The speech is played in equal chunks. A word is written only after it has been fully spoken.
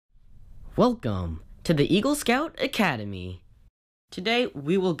Welcome to the Eagle Scout Academy. Today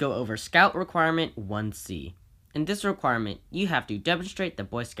we will go over Scout Requirement 1C. In this requirement, you have to demonstrate the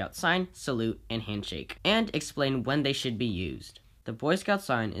Boy Scout sign, salute, and handshake, and explain when they should be used. The Boy Scout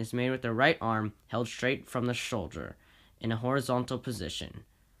sign is made with the right arm held straight from the shoulder in a horizontal position,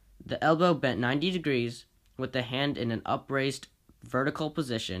 the elbow bent 90 degrees with the hand in an upraised vertical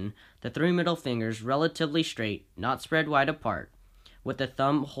position, the three middle fingers relatively straight, not spread wide apart, with the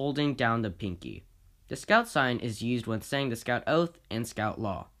thumb holding down the pinky. The Scout sign is used when saying the Scout Oath and Scout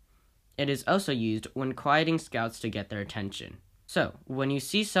Law. It is also used when quieting Scouts to get their attention. So, when you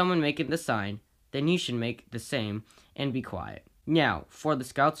see someone making the sign, then you should make the same and be quiet. Now, for the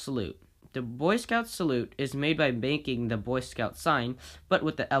Scout Salute. The Boy Scout salute is made by making the Boy Scout sign, but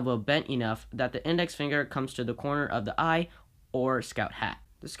with the elbow bent enough that the index finger comes to the corner of the eye or Scout hat.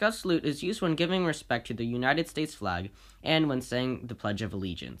 The Scout salute is used when giving respect to the United States flag and when saying the Pledge of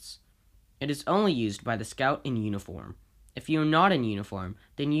Allegiance. It is only used by the Scout in uniform. If you are not in uniform,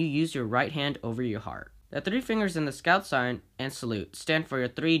 then you use your right hand over your heart. The three fingers in the Scout sign and salute stand for your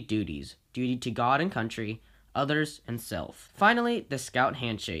three duties: duty to God and country, others, and self. Finally, the Scout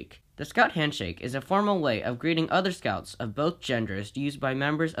handshake. The Scout handshake is a formal way of greeting other Scouts of both genders used by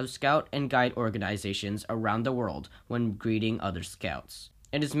members of Scout and Guide organizations around the world when greeting other Scouts.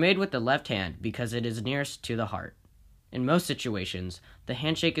 It is made with the left hand because it is nearest to the heart. In most situations, the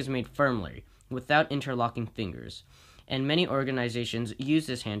handshake is made firmly, without interlocking fingers, and many organizations use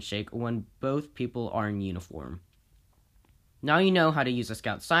this handshake when both people are in uniform. Now you know how to use a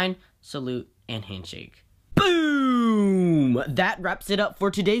Scout sign, salute, and handshake. Boom! That wraps it up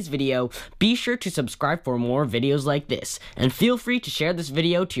for today's video. Be sure to subscribe for more videos like this, and feel free to share this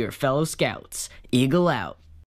video to your fellow Scouts. Eagle out.